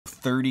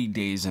30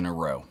 days in a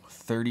row.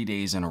 30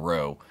 days in a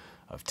row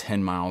of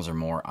 10 miles or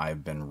more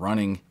I've been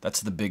running.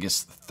 That's the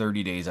biggest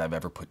 30 days I've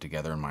ever put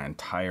together in my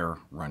entire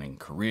running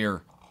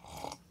career.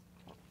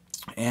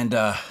 And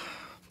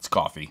it's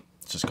coffee.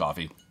 It's just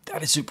coffee.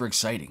 That is super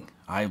exciting.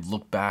 I've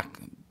looked back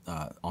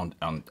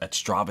at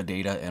Strava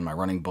data and my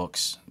running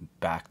books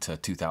back to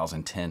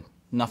 2010.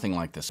 Nothing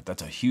like this.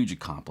 That's a huge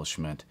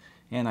accomplishment.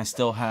 And I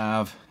still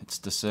have, it's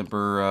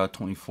December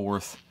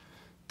 24th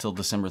till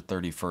December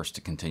 31st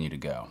to continue to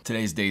go.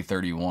 Today's day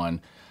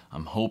 31.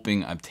 I'm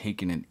hoping I've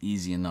taken it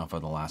easy enough over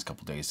the last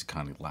couple days to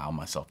kind of allow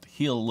myself to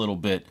heal a little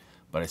bit,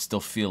 but I still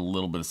feel a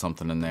little bit of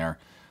something in there.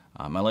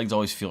 My legs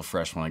always feel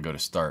fresh when I go to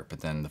start, but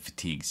then the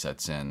fatigue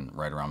sets in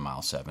right around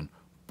mile 7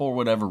 for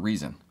whatever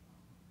reason.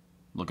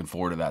 Looking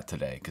forward to that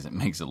today because it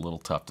makes it a little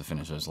tough to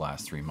finish those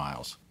last 3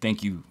 miles.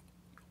 Thank you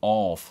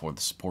all for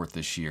the support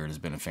this year. It has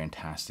been a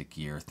fantastic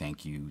year.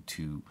 Thank you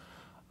to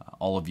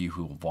all of you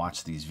who have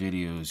watched these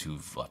videos,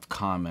 who've left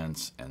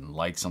comments and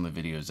likes on the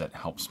videos. That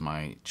helps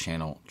my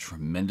channel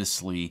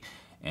tremendously.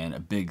 And a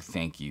big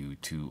thank you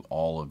to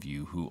all of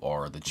you who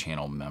are the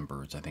channel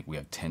members. I think we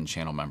have 10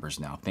 channel members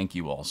now. Thank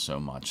you all so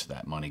much.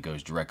 That money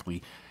goes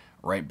directly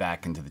right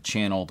back into the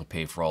channel to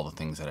pay for all the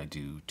things that I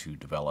do to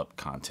develop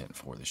content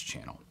for this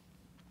channel.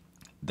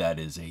 That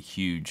is a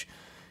huge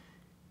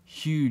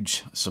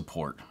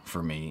support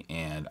for me,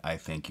 and I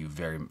thank you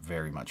very,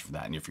 very much for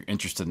that. And if you're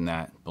interested in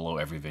that, below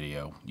every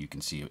video you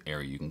can see an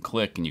area you can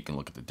click and you can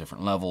look at the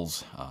different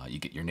levels. You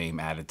get your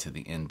name added to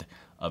the end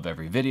of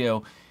every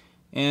video,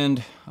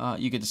 and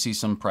you get to see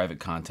some private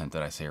content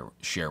that I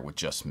share with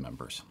just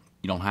members.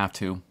 You don't have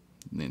to.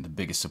 The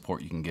biggest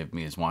support you can give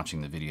me is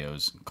watching the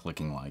videos,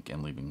 clicking like,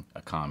 and leaving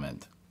a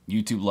comment.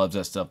 YouTube loves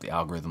that stuff. The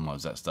algorithm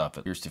loves that stuff.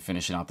 Here's to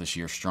finishing out this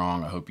year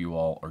strong. I hope you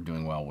all are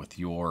doing well with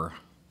your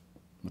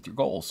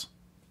goals.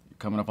 You're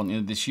coming up on the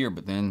end of this year,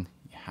 but then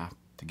you have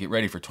to get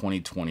ready for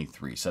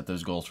 2023. Set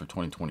those goals for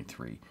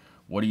 2023.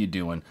 What are you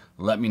doing?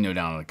 Let me know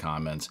down in the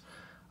comments.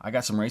 I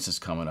got some races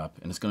coming up,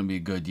 and it's going to be a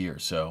good year.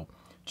 So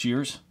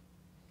cheers,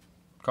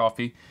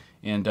 coffee,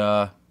 and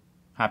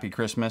happy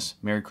Christmas,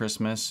 Merry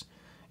Christmas,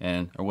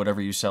 or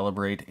whatever you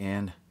celebrate,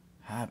 and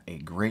have a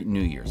great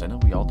New Year's. I know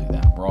we all do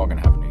that. We're all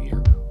going to have a new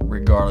year,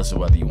 regardless of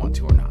whether you want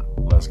to or not.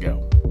 Let's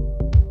go.